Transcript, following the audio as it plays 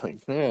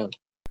Like, man,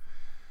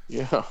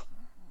 yeah.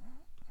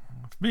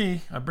 It's me.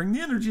 I bring the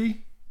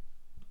energy.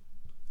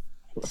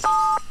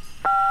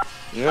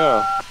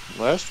 Yeah.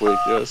 Last week,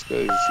 yeah, this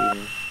guy's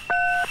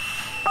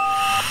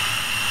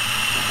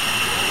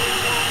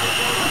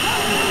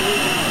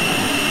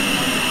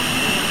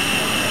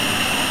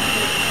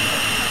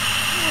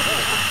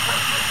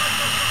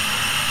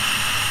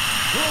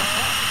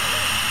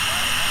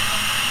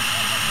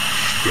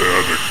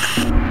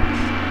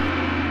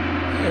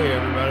Hey,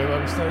 everybody.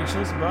 Welcome to Static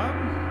Shows,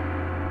 Bob.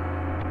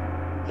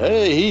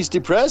 Hey, he's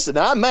depressed and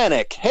I'm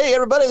manic. Hey,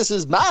 everybody, this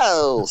is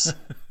Miles.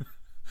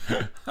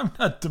 I'm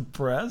not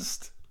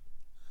depressed.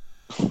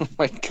 Oh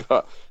my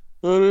God.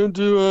 I didn't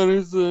do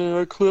anything.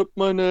 I clipped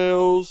my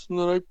nails and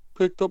then I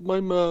picked up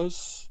my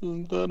mess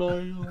and then all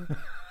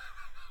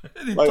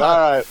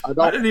right.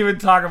 I didn't even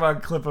talk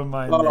about clipping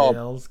my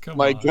nails. Come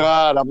my on.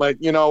 God. I'm like,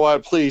 you know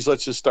what? Please,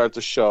 let's just start the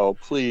show.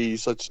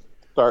 Please, let's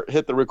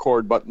hit the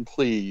record button,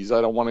 please.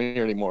 I don't want to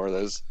hear any more of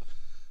this.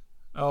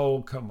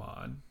 Oh, come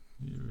on.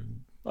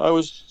 I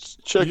was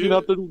checking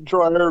out the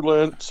dryer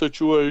lint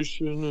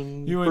situation,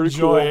 and you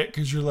enjoy it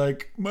because you're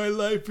like, my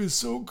life is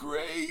so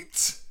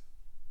great.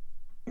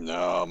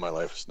 No, my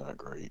life is not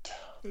great.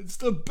 It's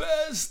the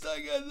best.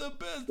 I got the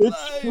best life.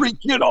 It's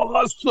freaking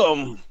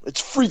awesome.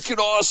 It's freaking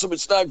awesome.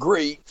 It's not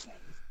great.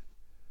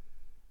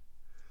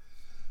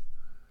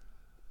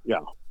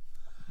 Yeah.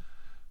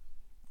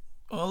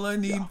 All I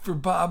need for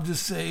Bob to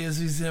say is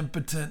he's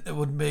impotent. It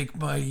would make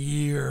my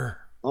year.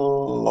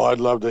 Oh, I'd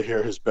love to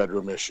hear his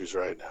bedroom issues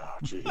right now.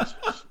 Jesus.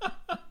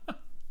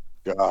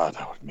 God,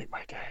 that would make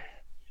my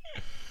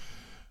day.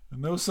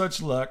 No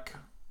such luck.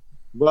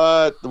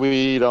 But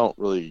we don't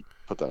really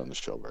put that on the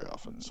show very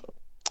often. So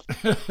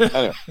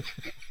anyway.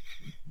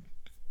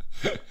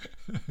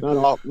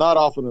 Not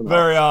often enough.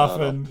 Very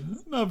often.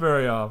 Not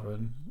very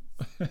often.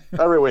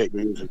 Every week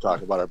we usually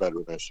talk about our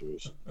bedroom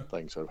issues,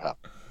 things that have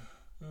happened.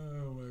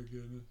 Oh my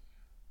goodness.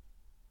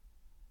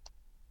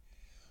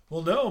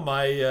 Well, no,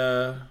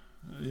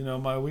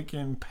 my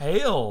weekend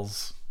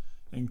pales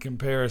in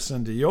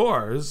comparison to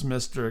yours,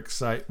 Mr.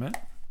 Excitement.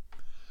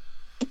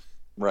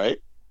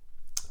 Right.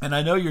 And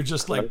I know you're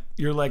just like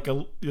you're like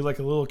a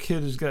little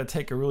kid who's got to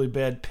take a really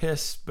bad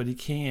piss, but he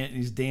can't.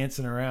 He's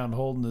dancing around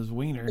holding his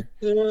wiener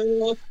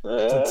to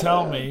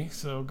tell me.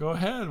 So go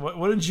ahead.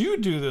 What did you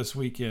do this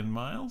weekend,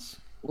 Miles?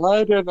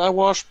 I did. I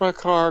washed my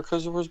car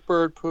because there was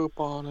bird poop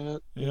on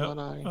it. Yeah,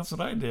 that's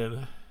what I did.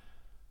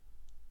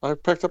 I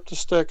picked up the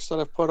sticks that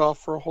I've put off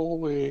for a whole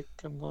week,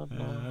 and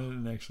then I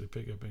didn't actually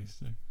pick up any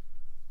sticks.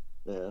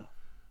 Yeah,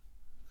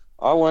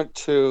 I went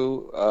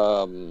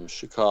to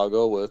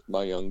Chicago with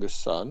my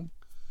youngest son.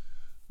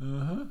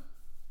 Uh-huh.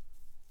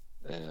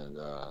 And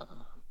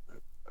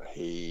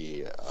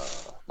he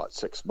about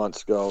 6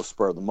 months ago,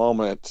 spur of the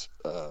moment,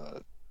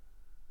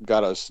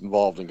 got us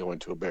involved in going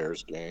to a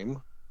Bears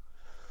game.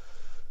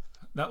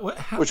 Now,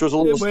 which was a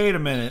little... Wait a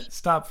minute.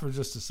 Stop for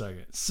just a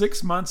second.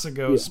 6 months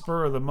ago,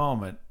 spur of the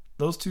moment.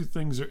 Those two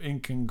things are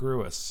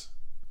incongruous.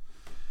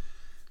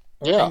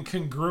 Yeah.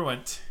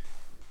 Incongruent.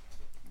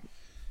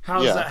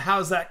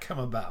 How's that come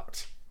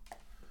about?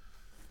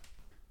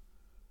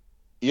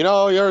 You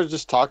know, you ever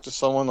just talk to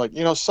someone like,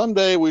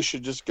 someday we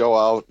should just go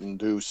out and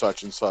do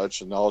such and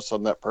such, and all of a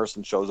sudden that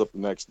person shows up the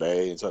next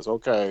day and says,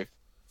 okay,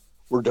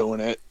 we're doing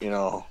it,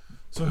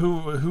 So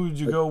who did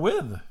you go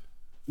with?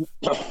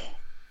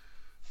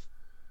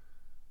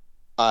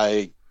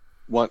 I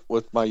went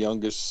with my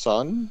youngest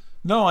son.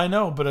 No, I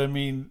know, but I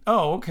mean,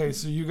 okay,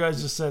 so you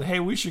guys just said, hey,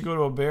 we should go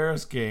to a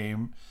Bears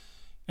game,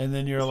 and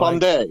then you're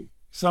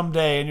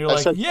someday, and you're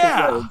like,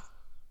 yeah.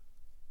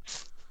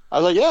 I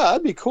was like, yeah,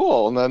 that'd be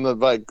cool. And then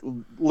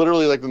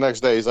literally the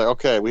next day, he's like,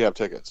 okay, we have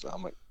tickets. And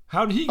I'm like,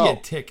 how did he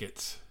get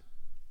tickets?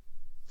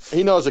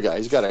 He knows a guy.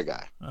 He's got a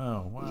guy.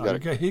 Oh, wow.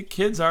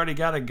 Kid's already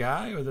got a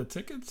guy with the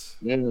tickets?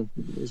 Yeah,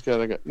 he's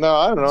got a guy. No,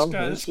 I don't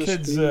know.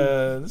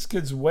 This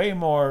kid's way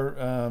more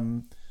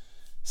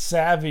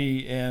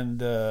savvy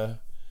and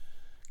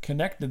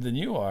connected than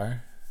you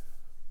are.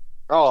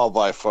 Oh,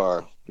 by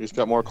far. He's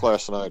got more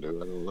class than I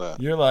do. I know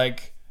that. You're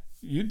like...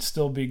 You'd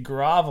still be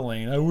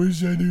groveling. I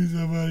wish I knew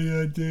somebody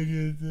had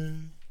tickets.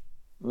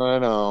 I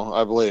know.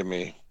 I believe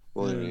me.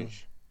 Believe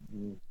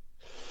me.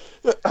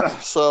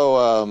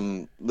 So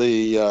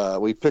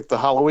we picked the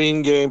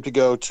Halloween game to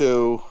go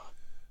to,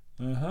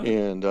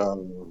 and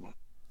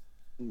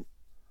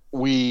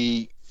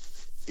we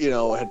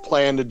had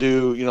planned to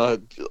do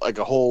like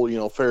a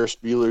whole Ferris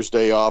Bueller's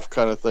Day Off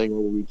kind of thing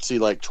where we'd see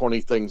like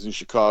 20 things in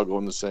Chicago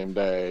in the same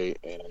day.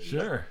 And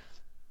sure.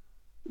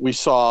 We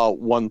saw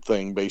one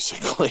thing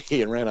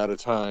basically and ran out of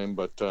time,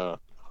 but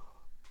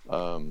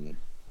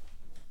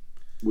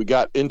we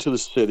got into the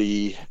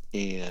city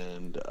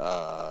and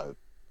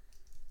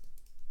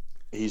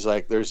he's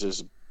like, there's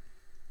this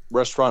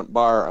restaurant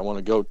bar I want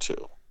to go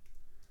to.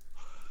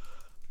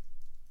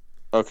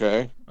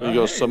 Okay. And he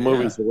goes, some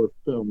movies that were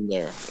filmed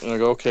there. And I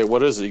go, okay,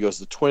 what is it? He goes,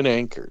 the Twin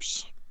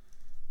Anchors.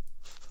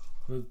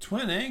 The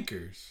Twin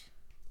Anchors?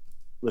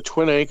 The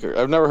Twin Anchor.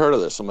 I've never heard of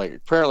this. I'm like,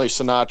 apparently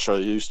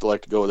Sinatra used to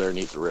like to go there and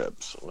eat the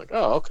ribs. I'm like,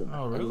 oh, okay.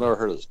 Oh, really? I've never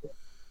heard of this.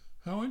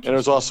 How interesting. And it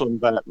was also in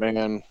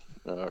Batman.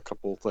 A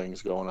couple of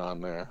things going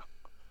on there.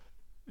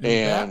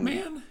 And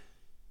Batman?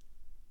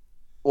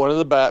 One of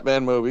the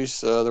Batman movies,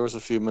 there was a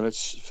few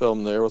minutes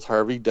filmed there with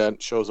Harvey Dent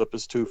shows up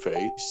as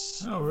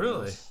Two-Face. Oh,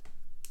 really?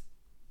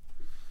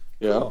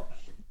 Yeah.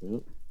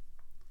 Cool.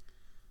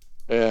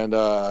 And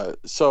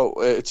so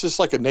it's just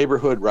like a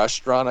neighborhood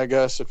restaurant, I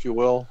guess, if you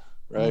will,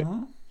 right?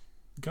 Mm-hmm.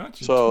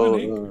 Gotcha. So,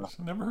 Twin Acres.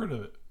 I never heard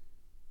of it.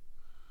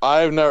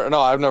 I've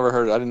never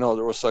heard. I didn't know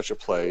there was such a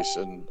place,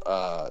 and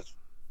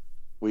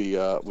we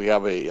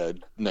have a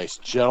nice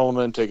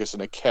gentleman take us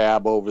in a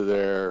cab over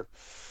there.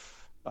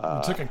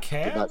 You took a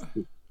cab?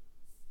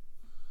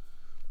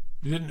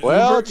 You didn't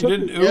well, Uber? You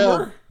didn't Uber?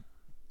 Yeah.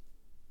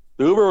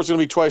 The Uber was going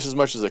to be twice as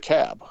much as a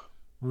cab.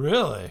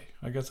 Really?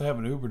 I guess I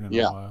haven't Ubered in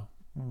a while.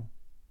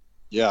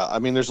 Yeah, I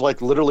mean, there's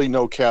like literally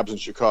no cabs in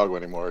Chicago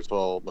anymore. It's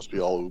all must be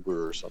all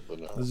Uber or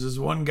something. There's just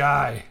one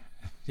guy.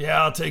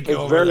 Yeah, I'll take you it's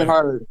over very there.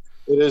 hard.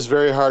 It is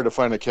very hard to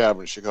find a cab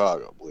in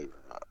Chicago, believe it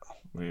or not.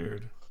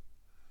 Weird.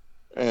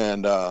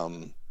 And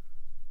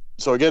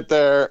so I get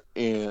there,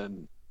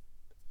 and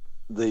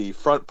the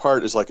front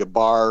part is like a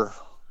bar,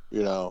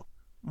 you know,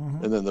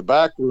 and then the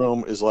back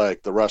room is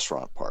like the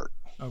restaurant part.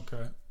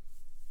 Okay.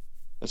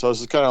 And so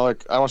this is kind of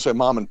like, I don't want to say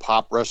mom and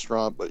pop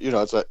restaurant, but, you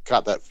know, it's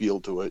got that feel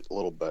to it a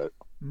little bit.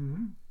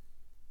 Mm-hmm.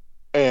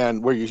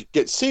 And where you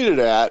get seated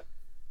at,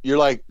 you're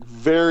like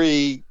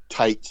very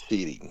tight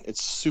seating.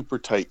 It's super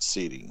tight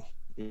seating.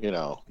 You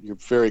know, you're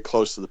very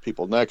close to the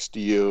people next to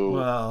you.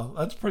 Well,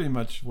 that's pretty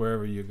much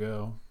wherever you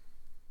go.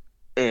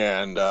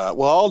 And,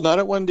 well, not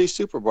at Wendy's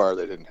Super Bar.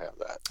 They didn't have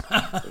that.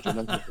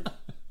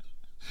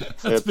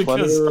 That's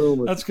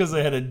because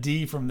they had a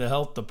D from the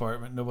health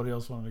department. Nobody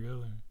else wanted to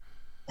go there.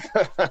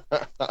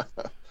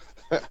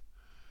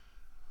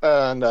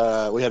 And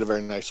we had a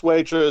very nice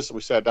waitress. We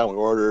sat down, we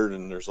ordered,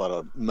 and there's a lot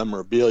of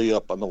memorabilia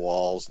up on the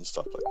walls and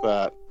stuff like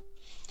that.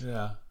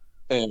 Yeah.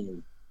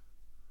 And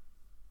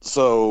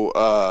so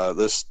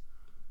this,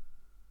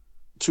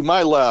 to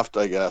my left,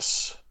 I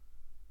guess,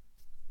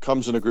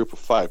 comes in a group of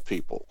 5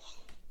 people.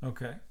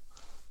 Okay.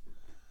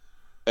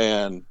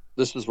 And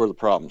this is where the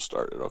problem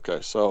started. Okay,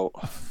 so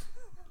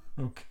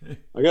okay.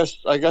 I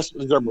guess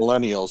these are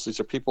millennials. These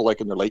are people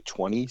like in their late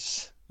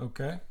 20s.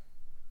 Okay.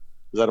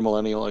 Is that a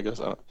millennial? I guess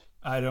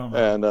I don't know.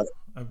 And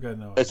I've got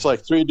no idea. it's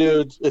like 3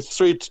 dudes. It's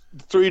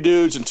three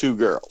dudes and 2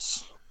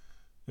 girls.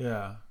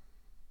 Yeah.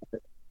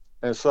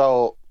 And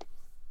so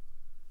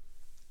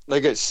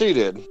they get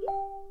seated.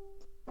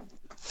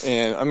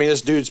 And I mean,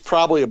 this dude's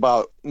probably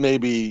about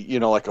maybe, you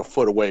know, like a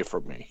foot away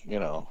from me, you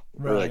know,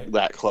 or like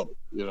that close.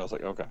 You know, it's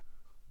like, okay.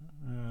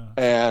 Yeah.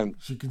 And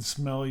she can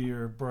smell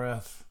your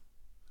breath.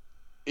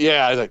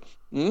 Yeah, I was like,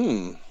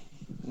 a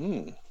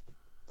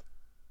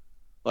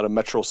lot of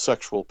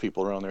metrosexual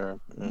people around there.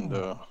 And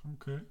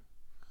okay.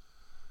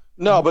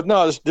 No,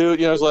 this dude,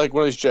 you know, it's like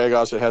one of these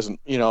Jagoffs that hasn't,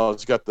 you know,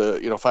 it's got the,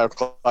 you know, 5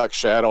 o'clock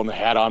shadow and the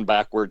hat on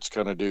backwards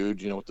kind of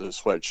dude, you know, with the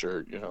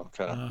sweatshirt, you know,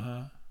 kind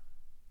of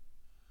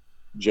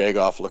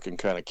Jagoff looking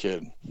kind of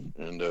kid.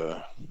 And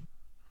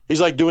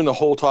he's like doing the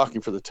whole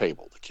talking for the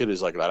table. The kid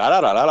is like,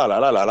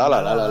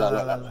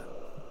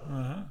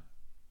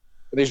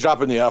 and he's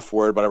dropping the F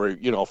word, but every,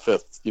 you know,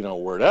 5th, you know,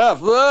 word.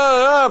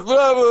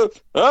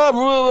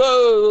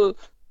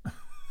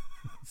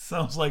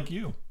 Sounds like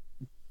you.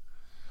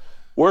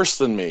 Worse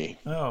than me.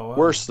 Oh, wow.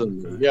 Worse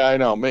than me. Yeah, I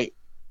know. Me,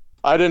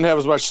 I didn't have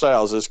as much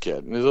style as this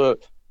kid. And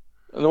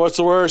what's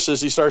the worst is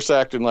he starts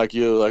acting like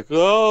you, like,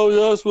 oh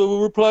yes, well,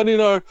 we're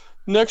planning our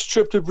next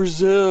trip to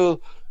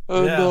Brazil.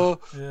 And,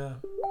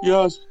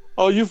 yes.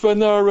 Oh, you've been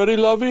there already,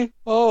 Lovey?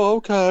 Oh,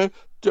 okay.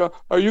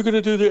 Are you going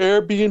to do the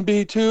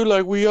Airbnb too,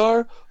 like we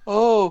are?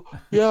 Oh,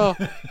 yeah.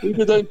 We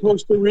did that in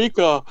Costa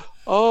Rica.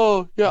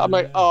 Oh, yeah. I'm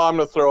like, oh, I'm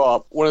going to throw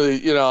up. One of the,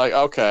 you know, like,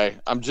 okay,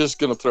 I'm just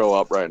going to throw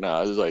up right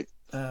now. It's like,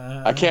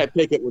 I can't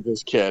take it with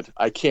this kid.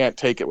 I can't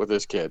take it with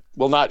this kid.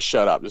 Will not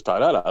shut up. Just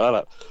talk.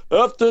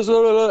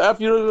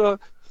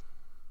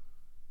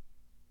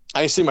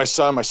 I see my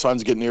son. My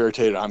son's getting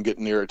irritated. I'm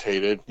getting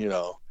irritated. You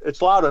know,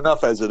 it's loud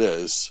enough as it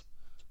is.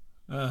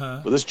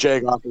 But this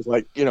Jagoff is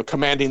like, you know,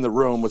 commanding the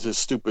room with his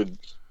stupid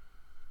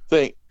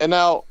thing. And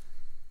now,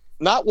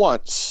 not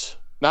once,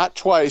 not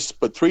twice,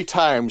 but 3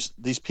 times,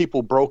 these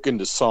people broke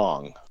into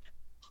song.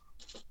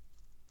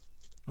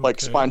 Like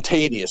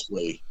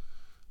spontaneously.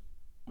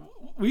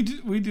 We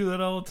do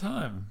that all the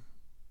time.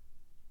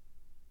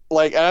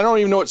 Like, and I don't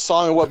even know what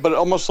song it was, but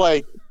almost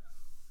like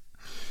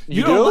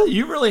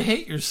you really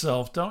hate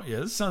yourself, don't you?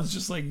 This sounds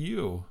just like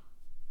you.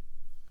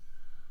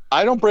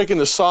 I don't break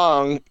into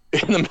song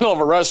in the middle of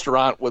a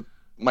restaurant with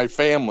my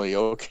family,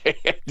 okay?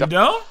 You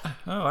don't?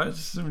 Oh, I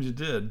just assumed you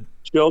did.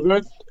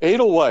 Children?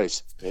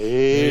 Edelweiss.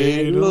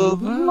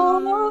 Edelweiss.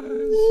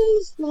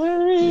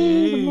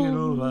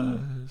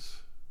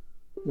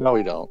 No,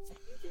 we don't.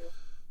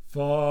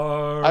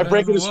 Far I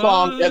break into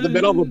song at the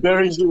middle of a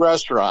very easy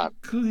restaurant.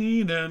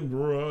 Clean and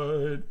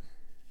bright.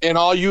 And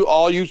all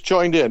you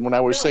joined in when I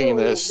was singing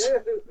this.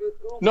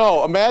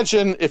 No,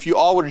 imagine if you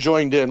all would have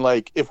joined in.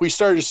 Like if we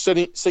started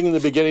singing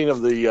the beginning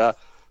of the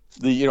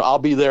you know, I'll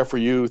be there for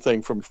you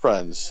thing from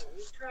Friends.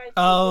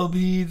 I'll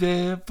be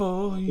there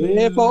for you.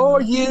 There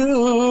for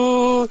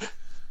you.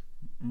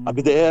 I'll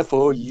be there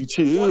for you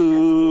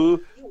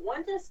too. You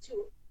want us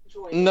to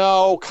join?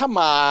 No, come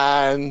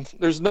on.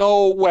 There's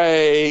no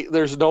way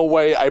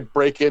I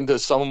break into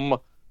some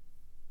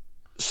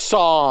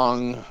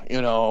song,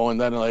 and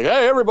then like,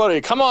 hey,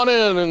 everybody, come on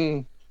in.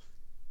 And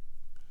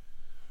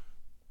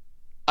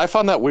I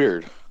found that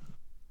weird.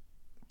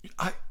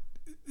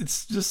 It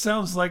just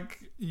sounds like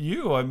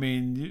you. I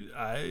mean,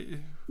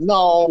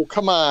 No,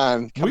 come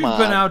on. We've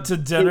been out to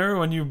dinner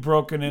when you've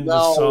broken into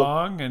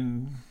song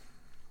and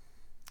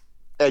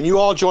you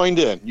all joined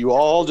in. You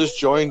all just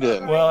joined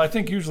in. Well, I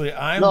think usually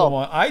I'm the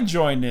one. I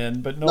join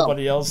in, but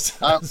nobody else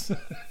does.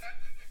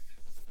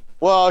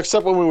 Well,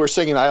 except when we were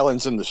singing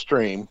Islands in the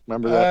Stream.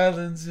 Remember that?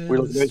 Islands in we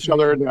were looking at each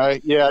other and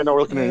I know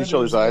we're looking in each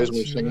other's eyes when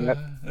we were singing that.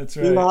 That's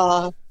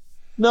right.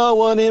 No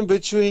one in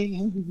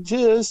between,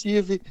 just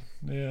you.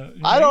 Yeah.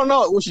 I don't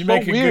know. It was you so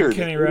make a weird. Good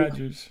Kenny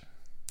Rogers.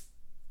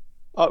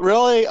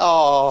 Really?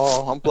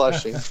 Oh, I'm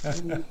blushing.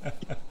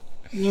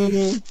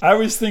 I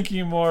was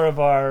thinking more of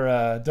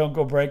our "Don't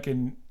Go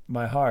Breaking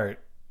My Heart"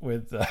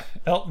 with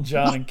Elton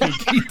John and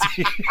Kiki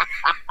D.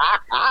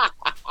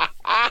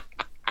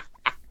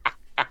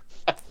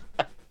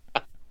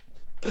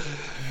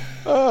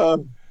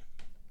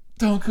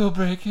 Don't go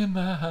breaking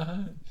my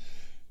heart.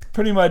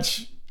 Pretty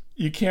much,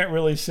 you can't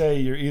really say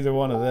you're either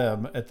one of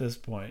them at this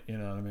point. You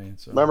know what I mean?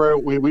 So. Remember,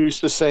 we used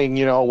to sing,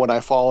 "When I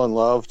Fall in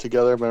Love"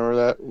 together. Remember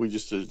that? We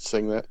used to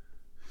sing that.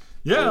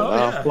 Yeah. When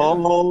I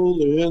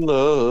fall in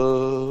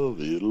love,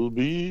 it'll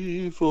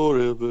be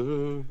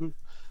forever. And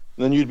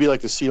then you'd be like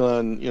the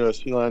C-line,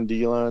 C-line,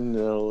 D-line,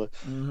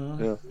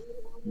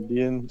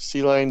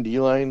 C-line,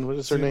 D-line. What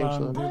is her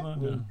name?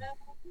 D-line, yeah.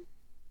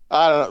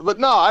 I don't know, but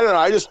no, I don't know.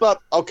 I just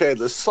thought, okay,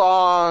 the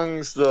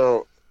songs,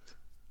 I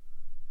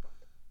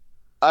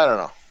don't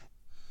know.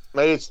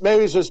 Maybe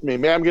it's just me.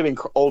 Maybe I'm getting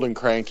old and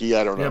cranky.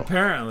 I don't know. Yeah,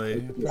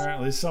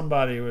 apparently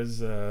somebody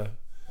was,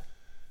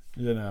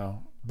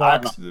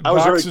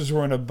 boxers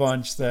were in a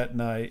bunch that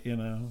night.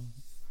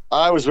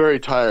 I was very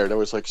tired. I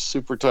was like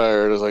super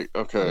tired. I was like,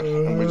 okay,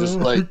 and we just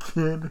like.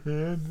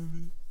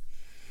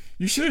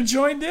 You should have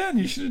joined in.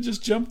 You should have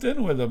just jumped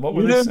in with them. What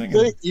were they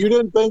singing? You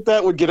didn't think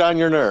that would get on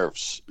your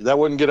nerves? That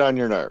wouldn't get on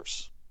your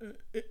nerves?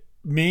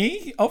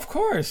 Me? Of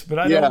course. But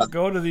I don't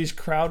go to these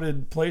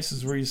crowded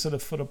places where you sit a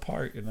foot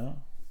apart,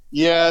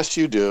 Yes,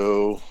 you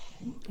do.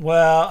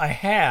 Well, I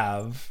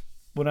have.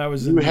 When I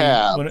was come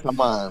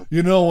on.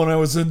 When I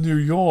was in New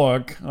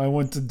York, I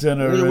went to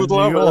dinner in New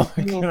York,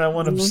 and I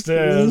went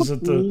upstairs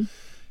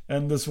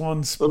and this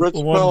one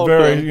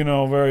very,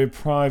 very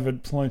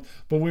private place,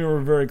 but we were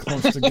very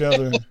close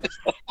together.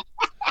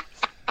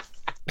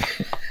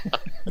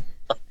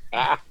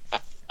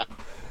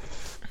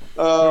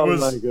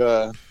 My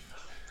God.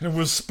 It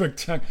was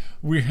spectacular.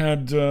 We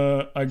had,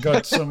 I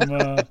got some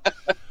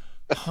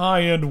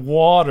high-end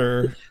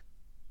water.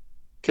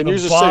 Can you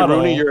just say,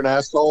 Rooney, you're an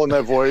asshole in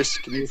that voice?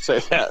 Can you say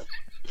that?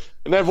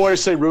 In that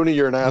voice, say, Rooney,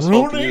 you're an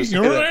asshole. Rooney,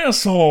 you're an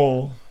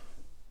asshole.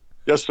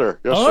 Yes, sir.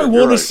 I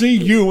want to see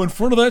you in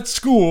front of that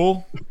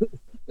school.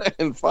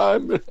 In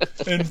 5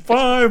 minutes. In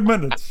 5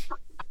 minutes.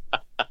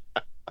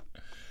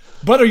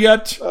 Better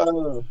yet,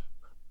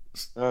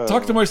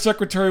 talk to my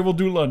secretary. We'll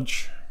do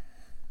lunch.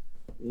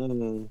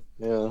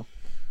 Yeah.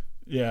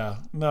 Yeah.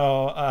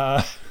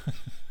 No.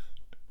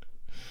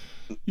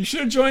 You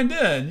should have joined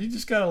in. You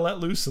just got to let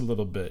loose a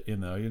little bit. You're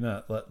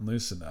not letting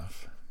loose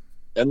enough.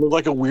 And look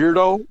like a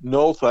weirdo?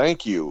 No,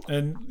 thank you.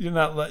 And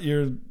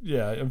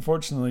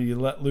unfortunately, you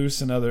let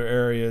loose in other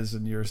areas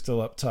and you're still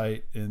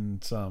uptight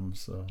in some,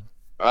 so.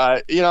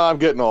 I'm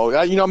getting old.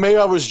 Maybe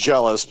I was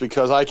jealous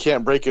because I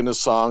can't break into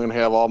song and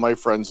have all my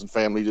friends and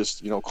family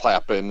just,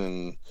 clapping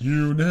and.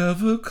 You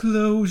never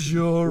close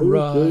your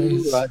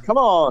eyes. Come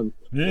on.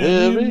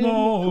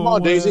 Anymore. Come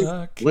on, Daisy.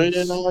 When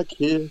I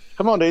kiss.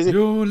 Come on, Daisy.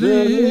 Your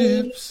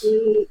lips.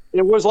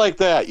 It was like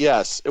that,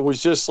 yes. It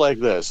was just like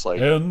this. Like,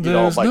 and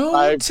there's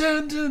no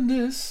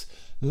tenderness.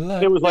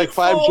 Like it was like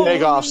 5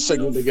 jagoffs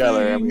singing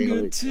together.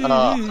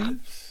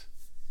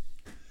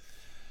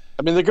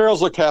 The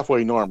girls looked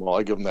halfway normal.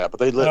 I give them that, but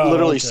they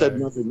literally said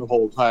nothing the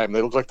whole time.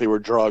 They looked like they were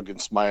drugged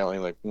and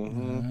smiling, like.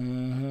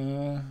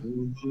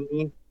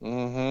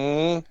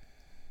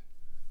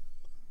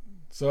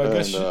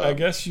 So I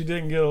guess you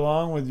didn't get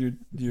along with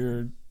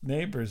your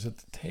neighbors at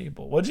the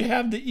table. What'd you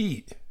have to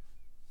eat?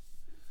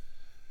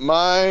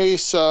 My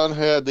son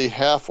had the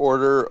half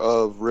order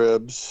of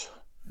ribs.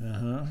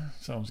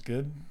 Sounds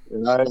good.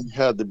 And I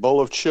had the bowl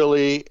of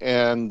chili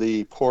and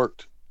the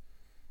pork.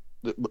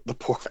 The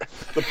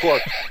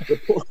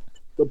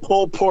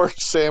pulled pork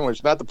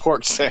sandwich, not the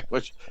pork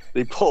sandwich,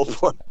 the pulled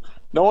pork.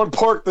 No one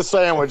porked the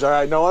sandwich, all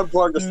right? No one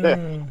porked the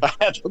sandwich. I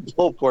had the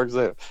pulled pork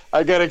sandwich.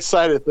 I got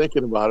excited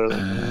thinking about it.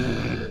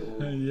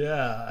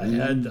 Yeah, I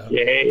had them.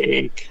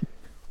 Cake.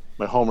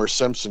 My Homer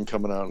Simpson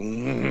coming out.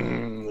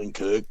 And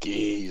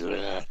cookies.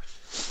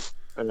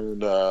 And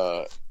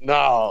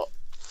no.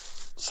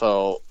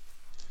 So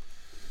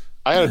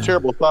I had a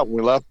terrible thought when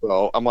we left,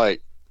 though. I'm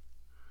like,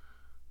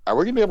 are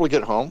we going to be able to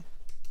get home?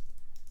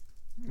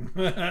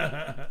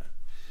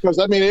 Because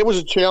I mean, it was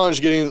a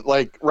challenge getting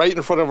like right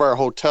in front of our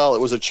hotel.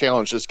 It was a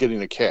challenge just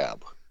getting a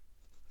cab.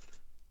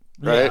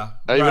 Right.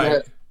 Yeah,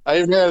 I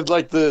even had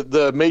like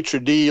the maitre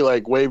d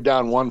like wave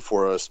down one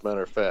for us.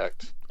 Matter of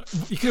fact,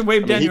 You could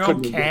wave down your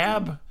own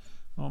cab.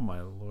 Oh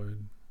my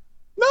Lord!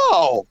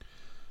 No,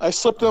 I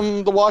slipped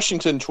him the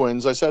Washington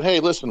twins. I said, "Hey,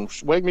 listen,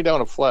 wave me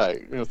down a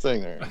flag,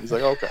 thing there." He's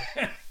like,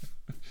 "Okay."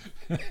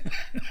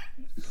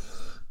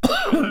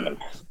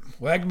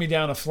 Wag me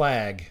down a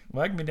flag.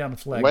 Wag me down a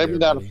flag. Wave me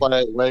down a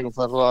flag. Wave me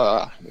down a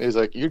flag. He's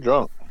like, "You're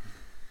drunk."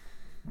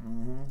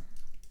 Mm-hmm.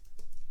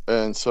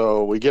 And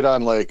so we get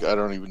on like I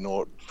don't even know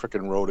what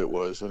freaking road it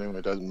was. Anyway,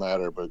 it doesn't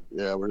matter. But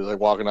yeah, we're like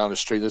walking down the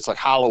street. It's like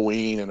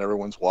Halloween, and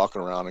everyone's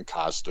walking around in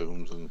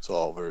costumes, and it's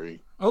all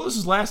very. Oh, this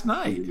is last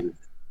night.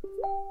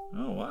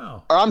 Oh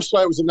wow. Or I'm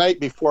sorry, it was the night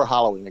before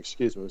Halloween.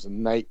 Excuse me, it was the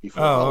night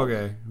before. Oh, Halloween.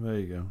 okay. There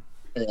you go.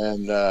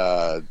 And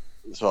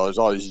so there's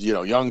all these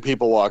young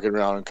people walking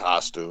around in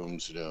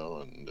costumes,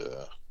 and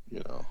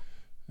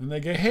And they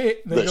go,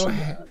 hey,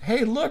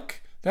 look,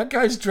 that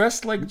guy's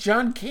dressed like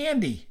John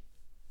Candy.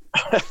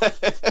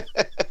 It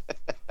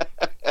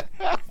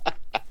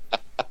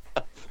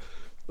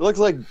looks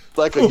like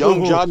a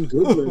young John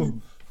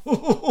Goodman.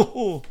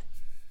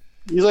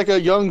 He's like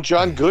a young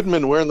John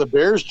Goodman wearing the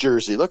Bears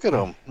jersey. Look at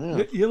him.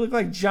 Yeah, You look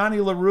like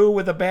Johnny LaRue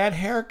with a bad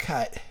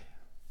haircut.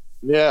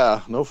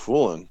 yeah, no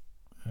fooling.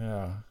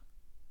 Yeah.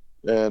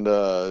 And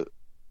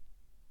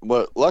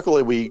but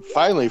luckily we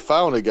finally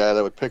found a guy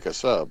that would pick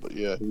us up. But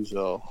yeah, he's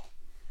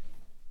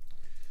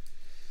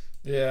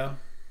Yeah.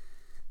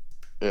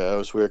 Yeah, it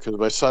was weird because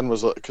my son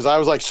was because I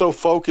was like so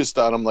focused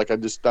on him, like I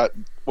just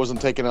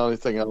wasn't taking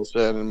anything else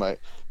in. And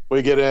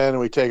we get in and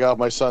we take off.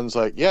 My son's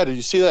like, "Yeah, did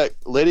you see that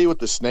lady with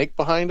the snake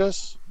behind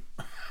us?"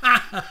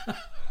 I'm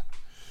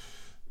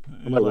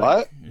like,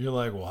 "What?" You're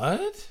like,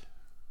 what?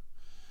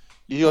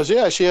 He goes,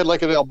 "Yeah, she had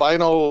like an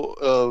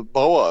albino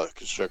boa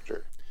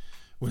constrictor."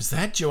 Was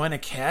that Joanna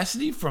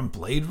Cassidy from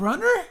Blade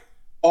Runner?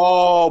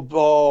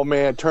 Oh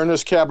man, turn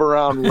this cab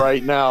around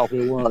right now if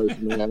it was,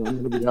 man. I'm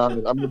gonna be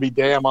honest. I'm gonna be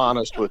damn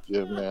honest with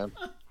you, man.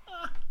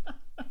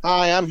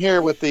 Hi, I'm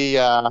here with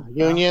the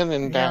union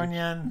and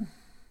Union.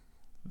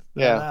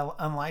 Yeah.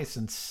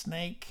 Unlicensed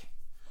snake.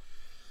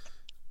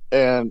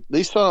 And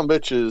these son of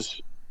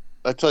bitches,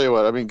 I tell you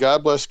what, I mean,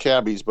 God bless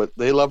cabbies, but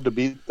they love to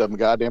beat them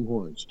goddamn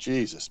horns.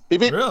 Jesus. Beep,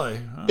 beep. Really?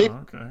 Oh, Beep,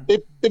 okay.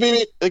 beep, beep, beep,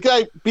 beep. The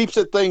guy beeps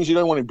at things you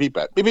don't want to beep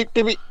at. Beep, beep,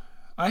 beep, beep.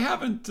 I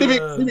haven't. Beep,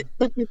 beep, beep,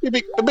 beep, beep, beep,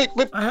 beep, beep,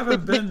 beep, I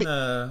haven't beep, beep,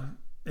 been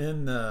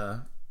in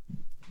a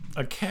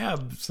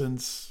cab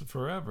since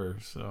forever,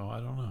 so I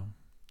don't know.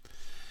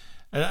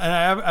 And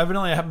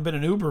I haven't been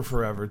in Uber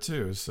forever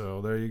too. So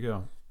there you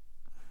go.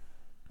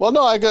 Well,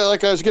 no, I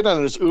was getting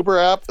on this Uber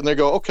app, and they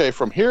go, "Okay,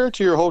 from here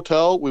to your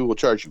hotel, we will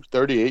charge you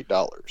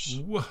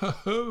 $38."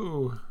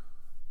 Whoa!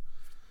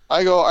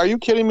 I go, "Are you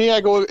kidding me?"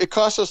 I go, "It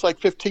costs us like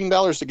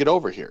 $15 to get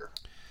over here."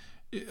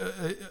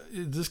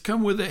 Does this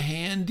come with a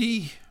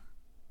handy?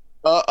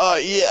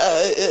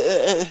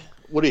 Yeah.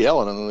 Woody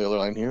Allen on the other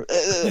line here.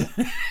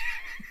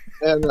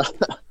 And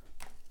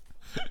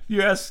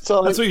You ask.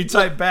 So, that's what you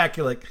type back.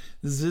 You're like,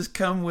 "Does this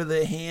come with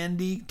a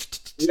handy?"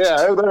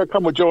 yeah, it better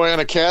come with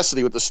Joanna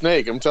Cassidy with the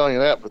snake. I'm telling you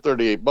that for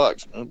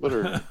 $38. I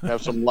better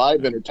have some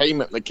live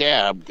entertainment in the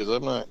cab because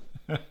I'm not.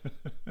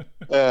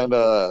 And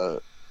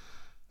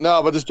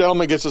no, but this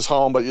gentleman gets us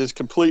home, but he's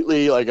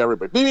completely like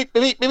everybody. Beep,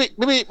 beep, beep, beep,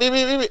 beep, beep, beep,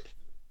 beep, beep.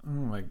 Oh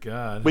my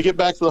God! We get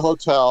back to the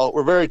hotel.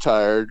 We're very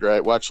tired,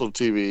 right? Watch a little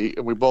TV,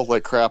 and we both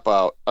like crap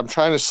out. I'm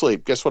trying to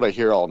sleep. Guess what I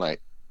hear all night?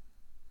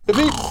 Beep,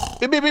 beep,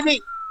 beep, beep, beep,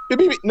 beep, beep,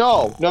 beep.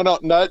 No,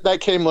 that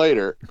came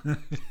later.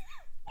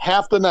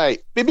 Half the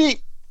night. Beep,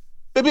 beep,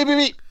 beep, beep,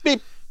 beep,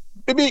 beep,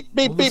 beep, beep,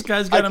 beep, This beep.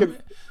 guy's got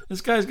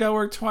This guy's got to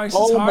work twice as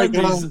Oh my hard.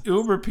 These God.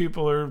 Uber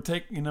people are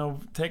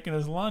taking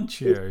his lunch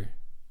here.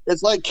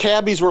 It's like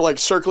cabbies were like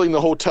circling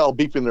the hotel,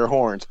 beeping their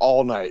horns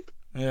all night.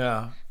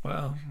 Yeah.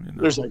 Well, you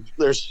know.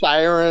 There's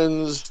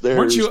sirens.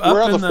 Weren't you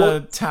we're up on in the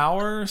the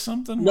tower or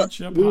something? No, Weren't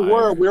you up we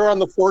higher? were on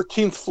the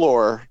 14th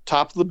floor,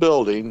 top of the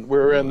building.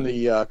 We're in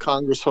the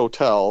Congress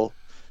Hotel.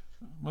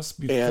 Must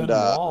be and, thin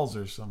walls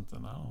or something.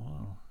 I don't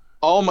know.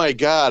 Oh my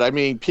God! I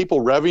mean,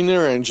 people revving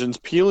their engines,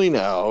 peeling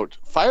out,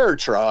 fire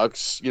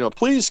trucks,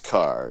 police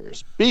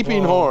cars,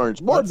 beeping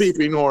horns, more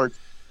beeping horns,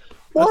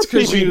 more That's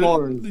because beeping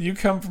horns. you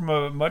come from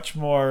a much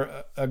more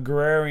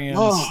agrarian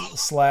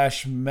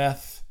 /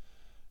 meth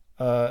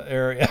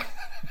area.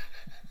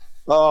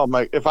 Oh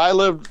my! If I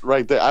lived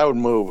right there, I would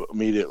move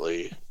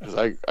immediately because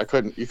I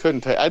couldn't. You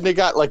couldn't take. They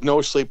got like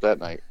no sleep that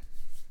night.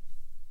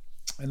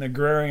 An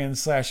agrarian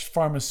 /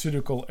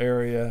 pharmaceutical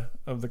area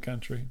of the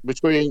country.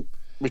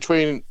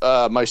 Between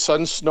my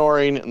son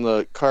snoring and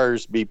the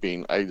cars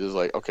beeping, I just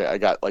like, okay, I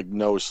got like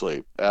no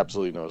sleep,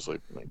 absolutely no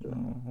sleep.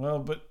 Well,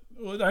 but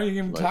are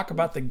you going to talk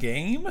about the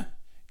game?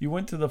 You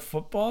went to the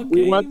football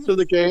game? We went to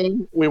the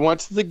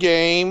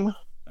game.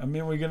 I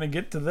mean, we're going to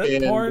get to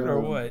that part or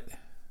what?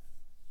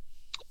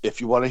 If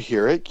you want to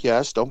hear it,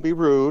 yes, don't be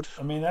rude.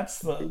 I mean, that's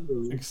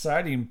the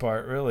exciting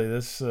part, really.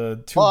 This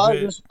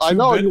I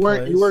know you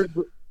weren't.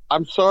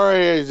 I'm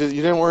sorry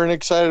you weren't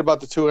excited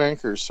about the two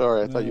anchors.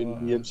 Sorry, I thought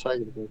you'd be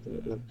excited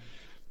about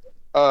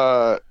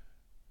that.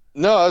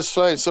 No, that's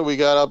fine. So we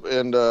got up,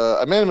 and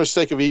I made a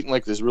mistake of eating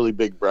like this really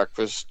big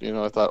breakfast. You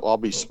know, I thought, well, I'll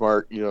be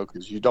smart, you know,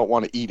 because you don't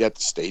want to eat at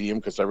the stadium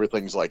because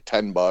everything's like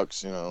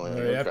 $10. You know,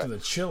 right after the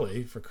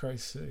chili, for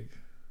Christ's sake.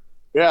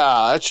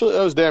 Yeah, that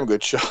was damn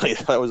good chili.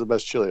 That was the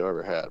best chili I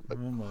ever had. But,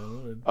 oh my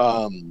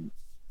Lord.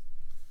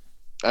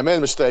 I made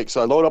a mistake,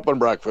 so I load up on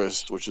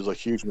breakfast, which is a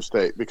huge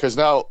mistake because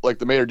now, like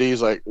the Maitre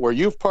D's, like where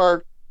you've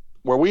parked,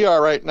 where we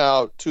are right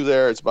now to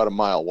there, it's about a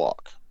mile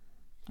walk.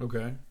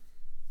 Okay.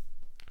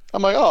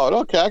 I'm like, oh,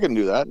 okay, I can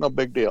do that. No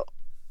big deal.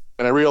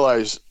 And I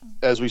realize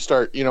as we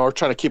start, you know, we're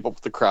trying to keep up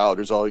with the crowd.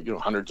 There's all, you know,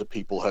 hundreds of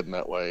people heading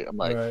that way. I'm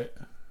like, right.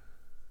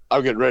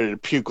 I'm getting ready to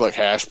puke like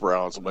hash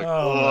browns. I'm like,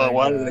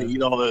 why did I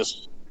eat all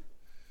this?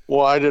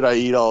 Why did I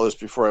eat all this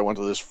before I went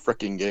to this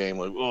freaking game?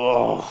 Like,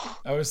 oh.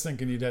 I was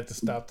thinking you'd have to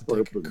stop to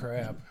take a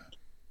crap.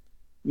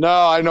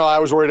 No, I know. I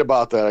was worried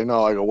about that. I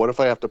know. I go, what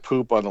if I have to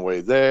poop on the way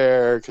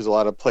there? Because a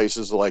lot of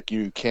places are like,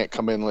 you can't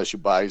come in unless you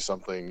buy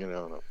something, you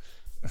know.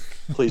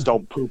 Please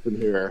don't poop in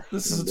here.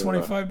 This is a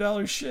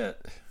 $25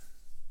 shit.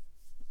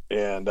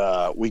 And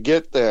we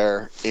get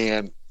there,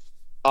 and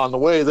on the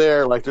way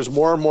there, like there's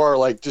more and more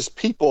like just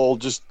people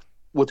just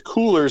with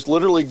coolers,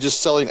 literally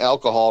just selling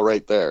alcohol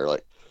right there.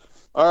 Like,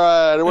 all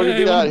right, what do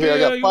you got here? I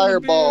got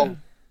Fireball.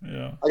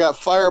 Yeah. I got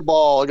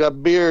Fireball. I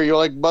got beer. You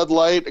like Bud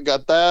Light? I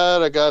got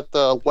that. I got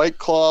the White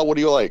Claw. What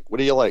do you like? What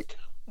do you like?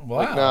 Wow.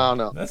 Like,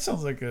 no. That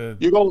sounds like a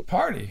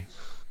party.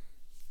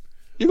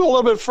 You go a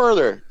little bit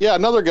further. Yeah,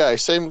 another guy,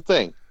 same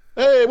thing.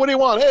 Hey, what do you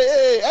want?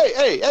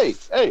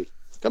 Hey,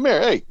 come here.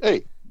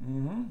 Hey.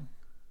 Mm-hmm.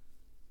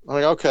 I'm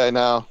like, okay,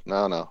 no.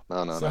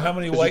 So how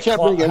many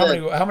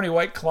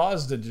White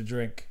Claws did you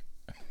drink?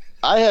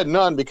 I had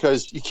none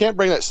because you can't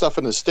bring that stuff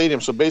in the stadium.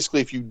 So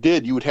basically, if you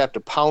did, you would have to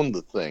pound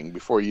the thing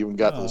before you even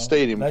got to the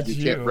stadium. That's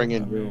you can't bring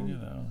in your own. You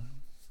know.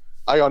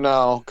 I go,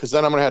 no, because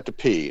then I'm going to have to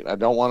pee. I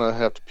don't want to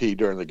have to pee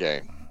during the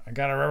game. I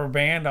got a rubber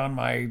band on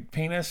my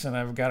penis, and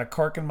I've got a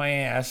cork in my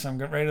ass. I'm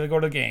getting ready to go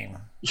to the game.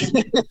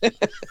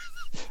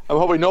 I'm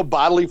hoping no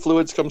bodily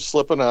fluids come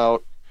slipping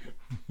out,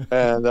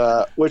 and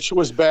which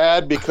was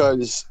bad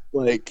because,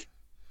 like,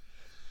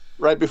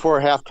 right before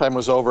halftime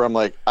was over, I'm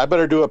like, I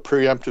better do a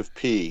preemptive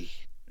pee.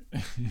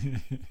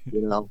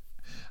 You know,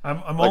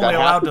 I'm like only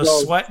allowed to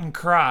sweat and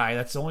cry.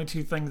 That's the only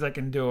two things I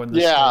can do in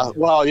this. Yeah,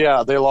 stadium. well,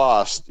 yeah, they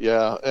lost.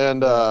 Yeah,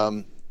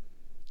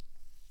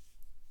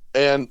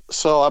 and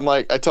so I'm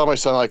like, I tell my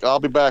son, like, I'll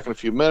be back in a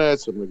few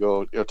minutes. I'm gonna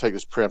go, take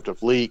this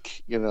preemptive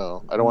leak. You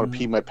know, I don't want to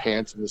pee my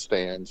pants in the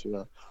stands. You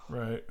know,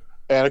 right.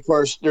 And of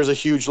course, there's a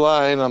huge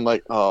line. I'm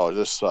like, oh,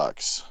 this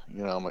sucks.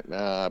 You know, I'm like,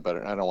 nah, I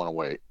don't want to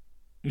wait.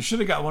 You should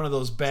have got one of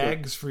those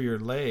bags for your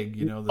leg.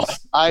 You know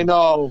this. I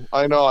know.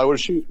 I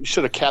should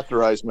have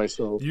catheterized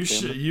myself. You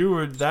should.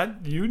 You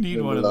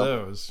need one of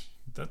those.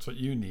 That's what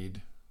you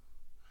need.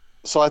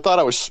 So I thought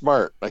I was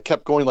smart. I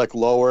kept going like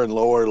lower and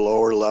lower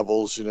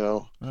levels. You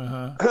know.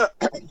 Uh-huh.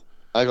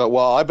 I go,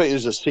 well, I bet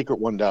there's a secret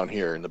one down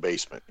here in the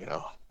basement. You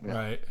know. Yeah.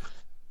 Right.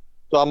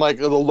 So I'm like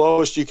the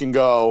lowest you can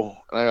go,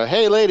 and I go,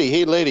 hey lady,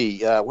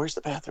 where's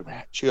the bathroom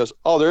at? She goes,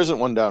 oh, there isn't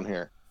one down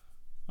here.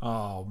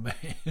 Oh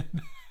man.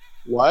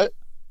 What?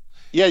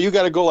 Yeah, you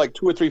got to go like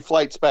 2 or 3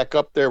 flights back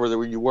up there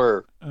where you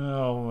were.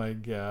 Oh my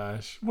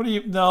gosh! What do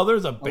you? No,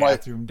 there's a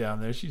bathroom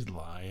down there. She's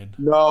lying.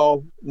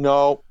 No.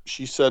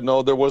 She said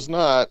no, there was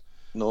not.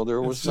 No,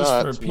 there was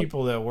not. Just for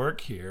people that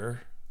work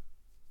here.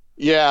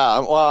 Yeah,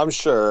 well, I'm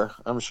sure.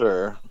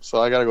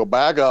 So I got to go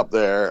back up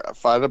there,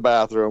 find a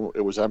bathroom.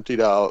 It was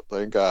emptied out,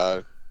 thank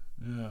God.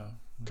 Yeah.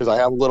 Because I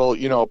have a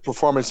little,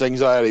 performance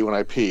anxiety when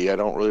I pee. I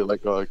don't really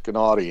like an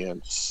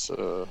audience.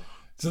 So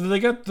do they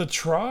got the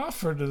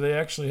trough, or do they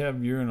actually have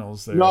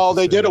urinals there? No,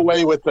 they did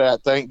away with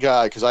that, thank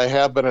God, because I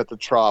have been at the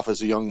trough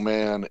as a young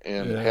man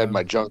and had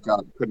my junk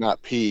out, could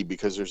not pee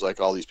because there's like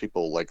all these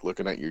people like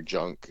looking at your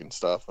junk and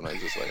stuff, and I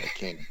was just like,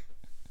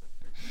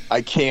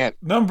 I can't.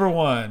 Number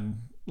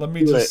one, let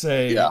me just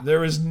say,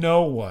 there is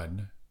no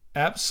one,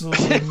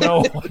 absolutely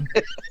no one,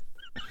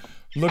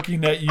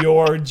 looking at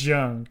your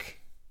junk.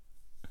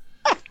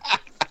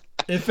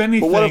 If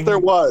anything, but what if there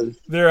was?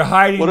 They're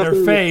hiding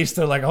their face.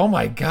 They're like, oh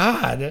my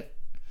God.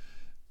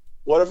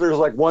 What if there's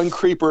like one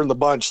creeper in the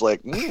bunch,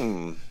 like,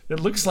 It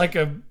looks like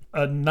a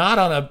knot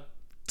on a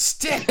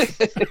stick.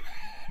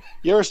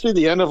 You ever see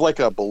the end of like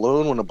a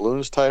balloon when a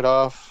balloon's tied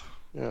off?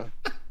 Yeah.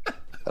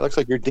 That looks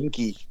like your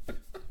dinky.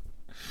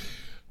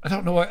 I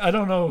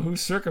don't know who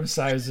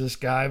circumcised this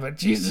guy, but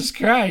Jesus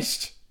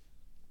Christ.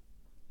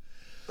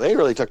 They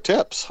really took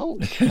tips.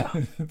 Holy cow.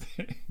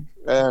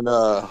 And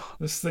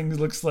this thing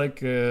looks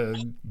like a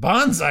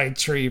bonsai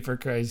tree, for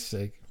Christ's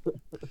sake.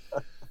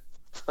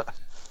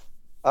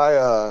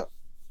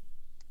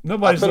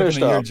 Nobody's looking at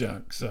your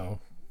junk, so.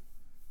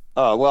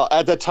 Well,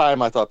 at the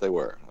time I thought they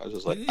were. I was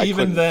just like,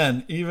 even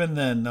then,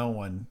 no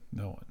one.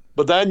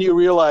 But then you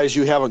realize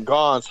you haven't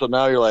gone, so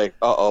now you're like,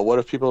 what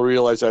if people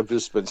realize I've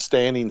just been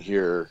standing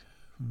here,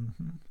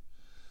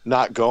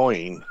 not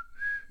going?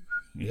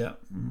 Yeah.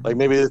 Like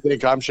maybe they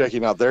think I'm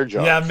checking out their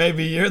junk. Yeah,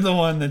 maybe you're the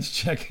one that's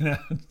checking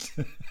out.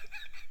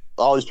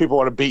 All these people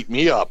want to beat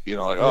me up,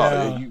 like,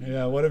 yeah,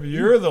 yeah. What if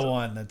you're the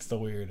one that's the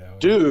weirdo?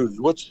 Dude,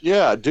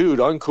 dude,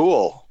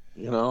 uncool,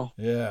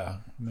 Yeah,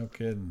 no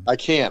kidding. I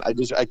can't.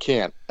 I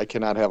can't. I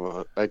cannot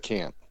have I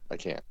can't.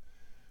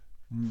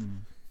 Hmm.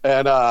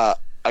 And I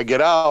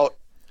get out.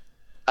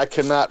 I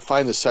cannot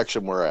find the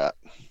section we're at.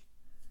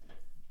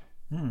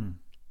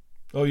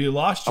 Oh, you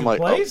lost your I'm like,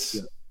 place?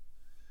 Oh,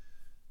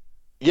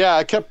 yeah,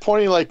 I kept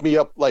pointing me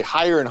up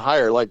higher and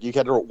higher. Like you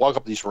had to walk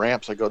up these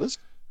ramps. I go,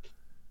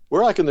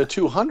 we're in the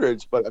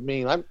 200s, but I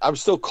mean, I'm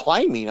still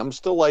climbing. I'm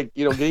still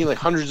getting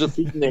hundreds of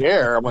feet in the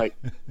air. I'm like,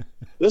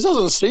 this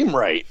doesn't seem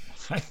right.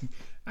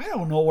 I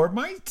don't know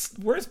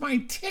where's my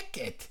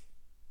ticket?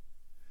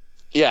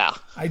 Yeah.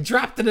 I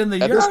dropped it in the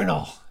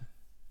urinal.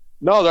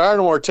 No, there are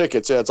no more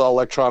tickets. Yeah, it's all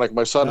electronic.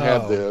 My son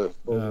had the.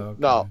 Okay.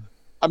 No,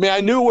 I mean, I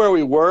knew where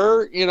we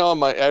were.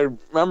 I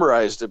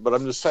memorized it, but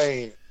I'm just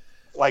saying,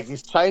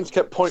 these signs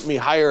kept pointing me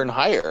higher and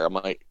higher. I'm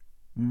like,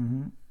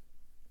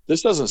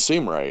 this doesn't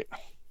seem right.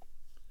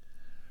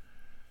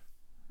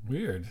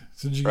 Weird.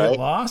 So did you get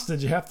lost?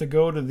 Did you have to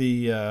go to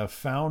the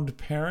found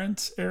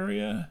parents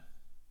area?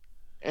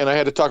 And I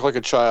had to talk like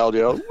a child,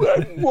 Will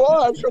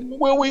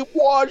we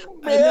watch?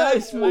 I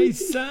lost my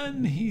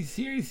son. He's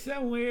here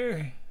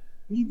somewhere.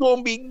 He's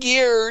gonna be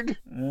geared.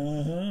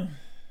 Uh-huh.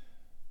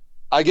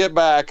 I get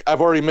back.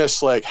 I've already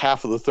missed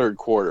half of the third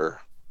quarter.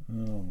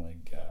 Oh my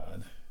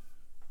god.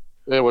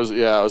 It was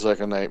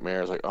like a nightmare.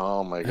 I was like,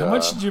 oh my god. How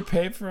much did you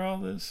pay for all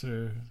this?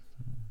 Or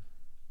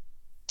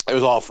it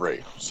was all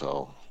free.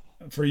 So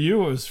for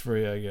you, it was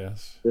free, I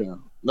guess. Yeah.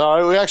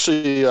 No, we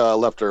actually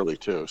left early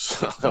too.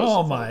 So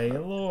oh my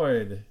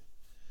lord.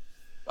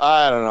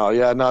 I don't know.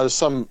 Yeah, no,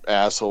 some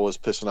asshole was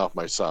pissing off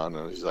my son,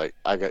 and he's like,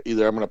 I'm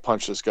going to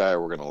punch this guy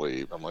or we're going to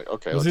leave. I'm like,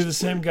 okay. Was he the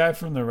same guy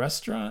from the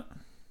restaurant?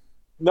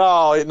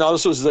 No,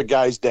 this was the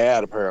guy's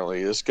dad,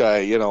 apparently. This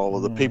guy,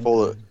 the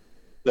people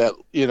that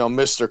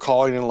missed their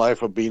calling in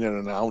life of being an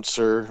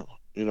announcer,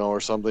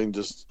 or something,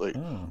 just like,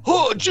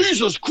 oh,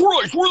 Jesus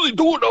Christ, what are they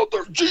doing out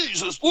there?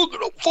 Jesus, look at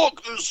them,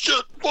 fuck this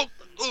shit, fuck.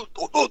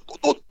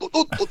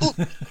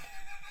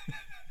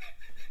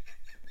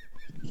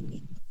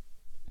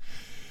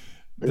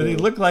 Did he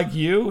look like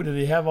you? Did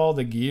he have all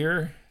the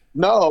gear?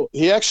 No,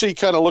 he actually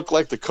kind of looked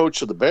like the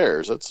coach of the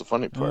Bears. That's the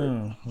funny part.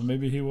 Oh, well,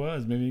 maybe he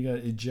was. Maybe he got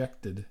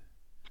ejected.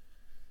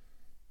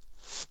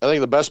 I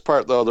think the best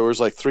part, though, there was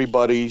 3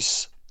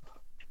 buddies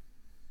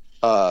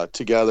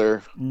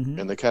together,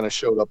 and they kind of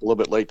showed up a little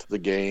bit late to the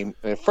game.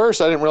 And at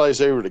first, I didn't realize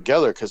they were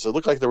together because it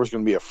looked like there was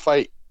going to be a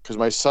fight because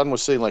my son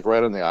was sitting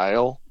right in the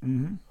aisle.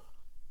 And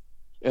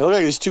it looked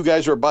like these 2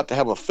 guys were about to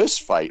have a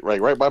fist fight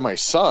right by my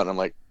son. I'm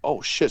like, oh,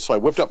 shit. So I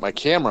whipped up my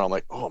camera. I'm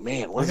like, oh,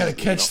 man. I got to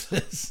catch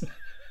this.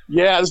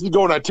 Yeah, this is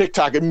going on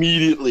TikTok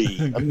immediately.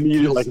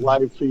 Immediately,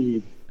 live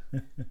feed.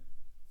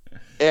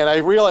 And I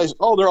realized,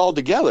 oh, they're all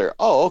together.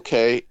 Oh,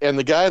 okay. And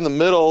the guy in the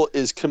middle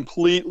is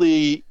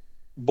completely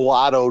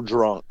blotto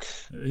drunk.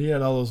 He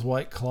had all those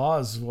white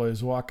claws while he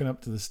was walking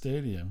up to the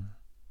stadium.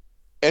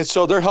 And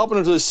so they're helping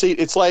him to the seat.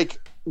 It's like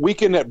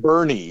Weekend at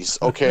Bernie's,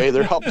 okay?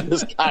 They're helping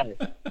this guy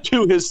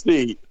to his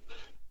seat.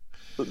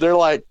 They're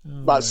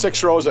about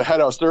 6 rows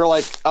ahead of us. They're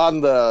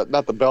on the,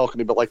 not the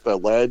balcony, but the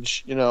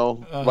ledge,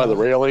 by the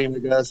railing, I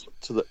guess.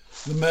 To the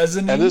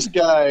mezzanine. And this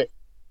guy,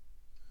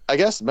 I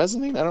guess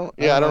mezzanine? I don't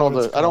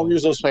know. I don't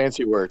use those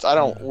fancy words. I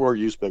don't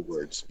use big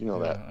words. You know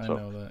that. So. I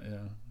know that, yeah.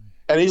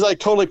 And he's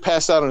totally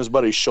passed out on his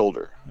buddy's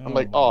shoulder. I'm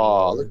like,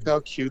 oh, look how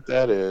cute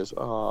that is.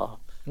 Oh.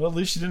 Well, at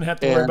least you didn't have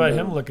to worry about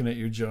him looking at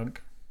your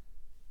junk.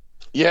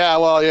 Yeah,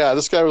 well, yeah,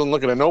 this guy wasn't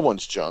looking at no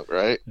one's junk,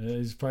 right? Yeah,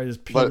 he's probably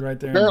just peed right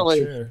there in the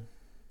chair.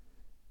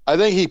 I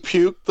think he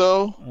puked,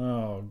 though.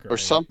 Oh, great. Or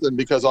something,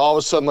 because all of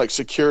a sudden,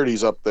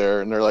 security's up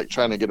there, and they're,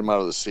 trying to get him out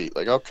of the seat.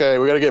 Okay,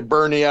 we got to get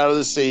Bernie out of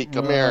the seat.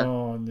 Come here.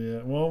 Oh,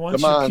 yeah. Well,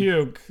 once you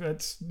puke,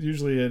 that's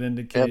usually an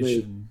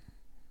indication.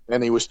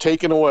 And he was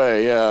taken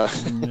away, yeah.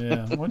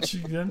 Yeah, once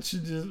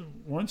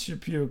you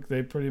puke,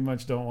 they pretty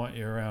much don't want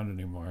you around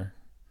anymore.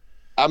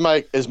 I'm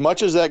like, as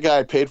much as that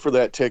guy paid for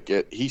that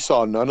ticket, he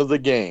saw none of the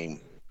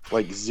game,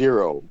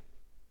 zero.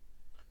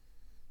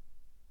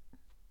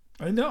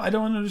 I know. I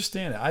don't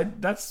understand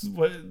it. That's the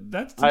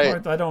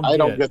part I don't get. I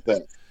don't get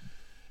that.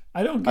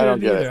 I don't get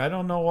it either. I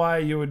don't know why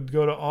you would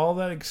go to all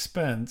that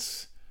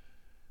expense.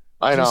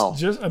 I know.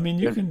 I mean,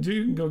 you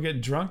can go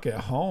get drunk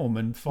at home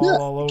and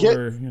fall all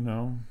over,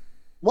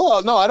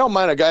 Well, no, I don't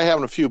mind a guy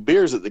having a few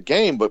beers at the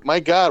game, but my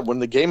God, when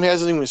the game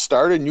hasn't even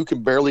started and you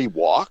can barely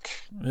walk.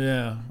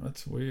 Yeah,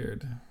 that's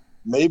weird.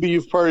 Maybe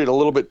you've partied a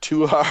little bit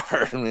too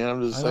hard. I mean,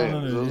 I'm just saying.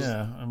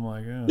 I'm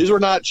like, these were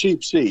not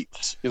cheap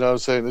seats. You know what I'm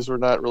saying? These were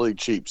not really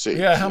cheap seats.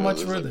 Yeah, how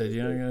much were they?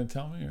 You're not going to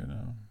tell me or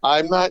no?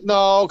 I'm not,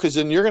 no, because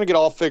then you're going to get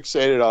all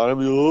fixated on it.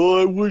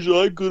 I wish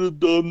I could have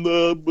done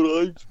that, but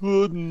I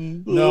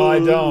couldn't. No, I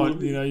don't.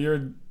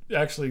 You're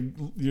actually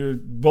you're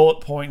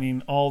bullet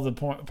pointing all the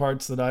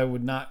parts that I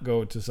would not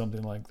go to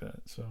something like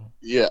that. So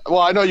Yeah. Well,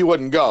 I know you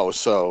wouldn't go,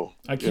 so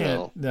I can't. You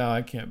know. No,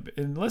 I can't.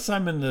 Unless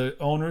I'm in the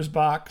owner's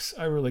box,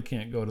 I really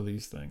can't go to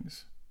these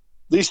things.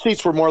 These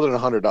seats were more than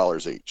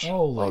 $100 each.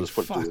 Holy I'll just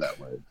put it to fuck. you that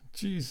way.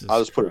 Jesus I'll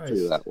just put Christ. it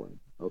to you that way.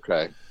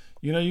 Okay.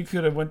 You know, you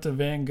could have went to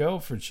Van Gogh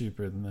for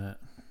cheaper than that.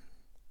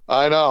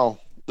 I know.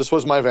 This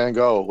was my Van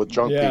Gogh with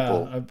drunk Yeah,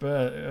 people. I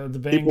bet. The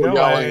Van People Gogh,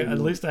 yelling. at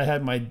least I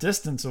had my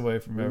distance away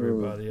from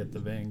everybody at the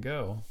Van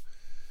Gogh.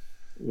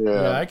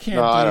 Yeah. I can't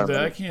No, I do don't that.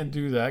 know. I can't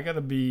do that. I got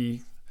to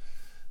be.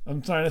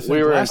 I'm trying to think.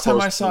 We were in Last time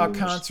close I saw a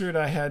quarters. concert,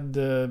 I had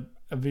a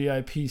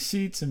VIP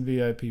seats and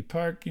VIP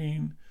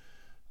parking.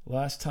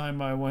 Last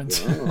time I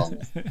went, Oh.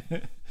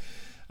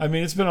 I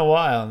mean, it's been a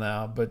while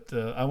now, but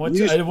I went You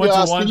to. used, I went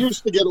yeah, to so one. you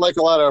used to get like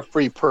a lot of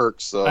free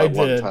perks I at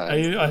one did.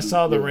 time. I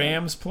saw the Yeah.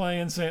 Rams play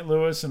in St.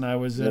 Louis, and I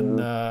was in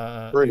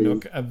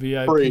Free. a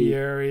VIP Free.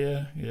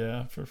 area.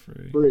 Yeah, for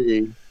free.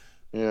 Free.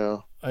 Yeah.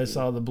 I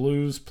saw the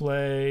Blues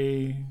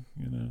play.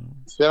 You know.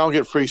 See, I don't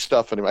get free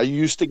stuff anymore. I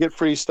used to get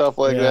free stuff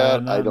like Yeah,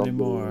 that. not I don't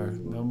anymore.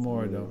 do- No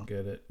more. Don't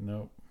get it.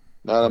 Nope.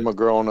 Now I'm a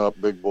grown up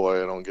big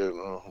boy. I don't get it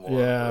no more.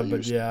 Yeah, I but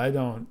used to. yeah, I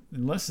don't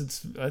unless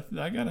it's.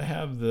 I gotta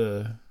have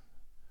the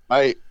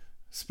I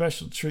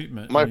special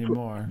treatment My-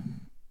 anymore.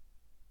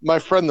 my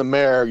friend the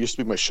mayor used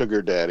to be my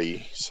sugar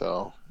daddy.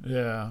 So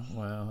Yeah,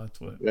 well,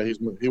 yeah,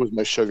 he was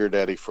my sugar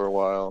daddy for a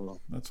while.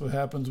 that's what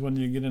happens when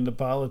you get into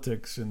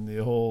politics and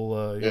the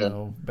whole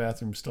Yeah.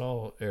 bathroom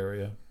stall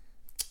area.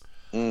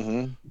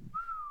 Mm-hmm.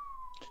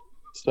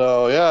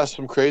 So yeah,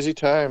 some crazy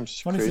times.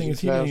 Funny Crazy thing is,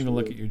 he didn't times. even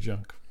look at your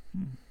junk.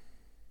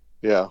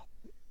 Yeah,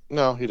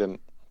 no, he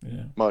didn't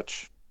Yeah,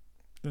 much.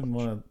 didn't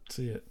want to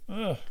see it.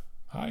 Ugh,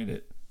 hide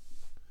it.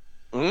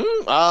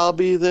 I'll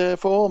be there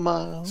for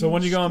my. So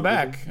when you going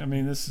back? I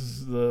mean, this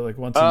is like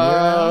once a year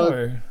now,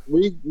 or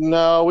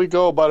We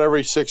go about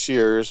every 6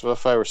 years, about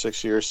 5 or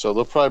 6 years. So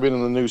they'll probably be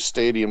in the new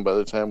stadium by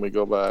the time we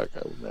go back,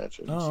 I would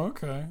imagine. oh,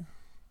 okay.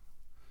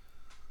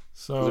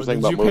 So Just did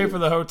thinking you about pay moving. for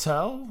the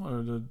hotel,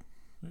 or did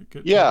it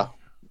get Yeah,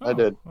 Oh, I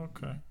did.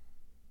 Okay.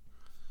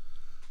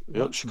 Yep,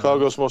 That's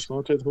Chicago's most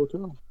haunted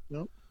hotel.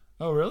 Yep.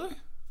 Oh, really?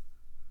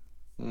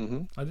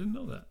 Mm-hmm. I didn't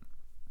know that.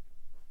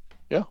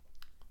 Yeah.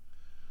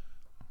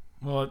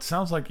 Well, it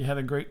sounds like you had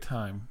a great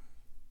time.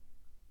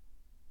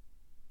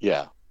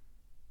 Yeah,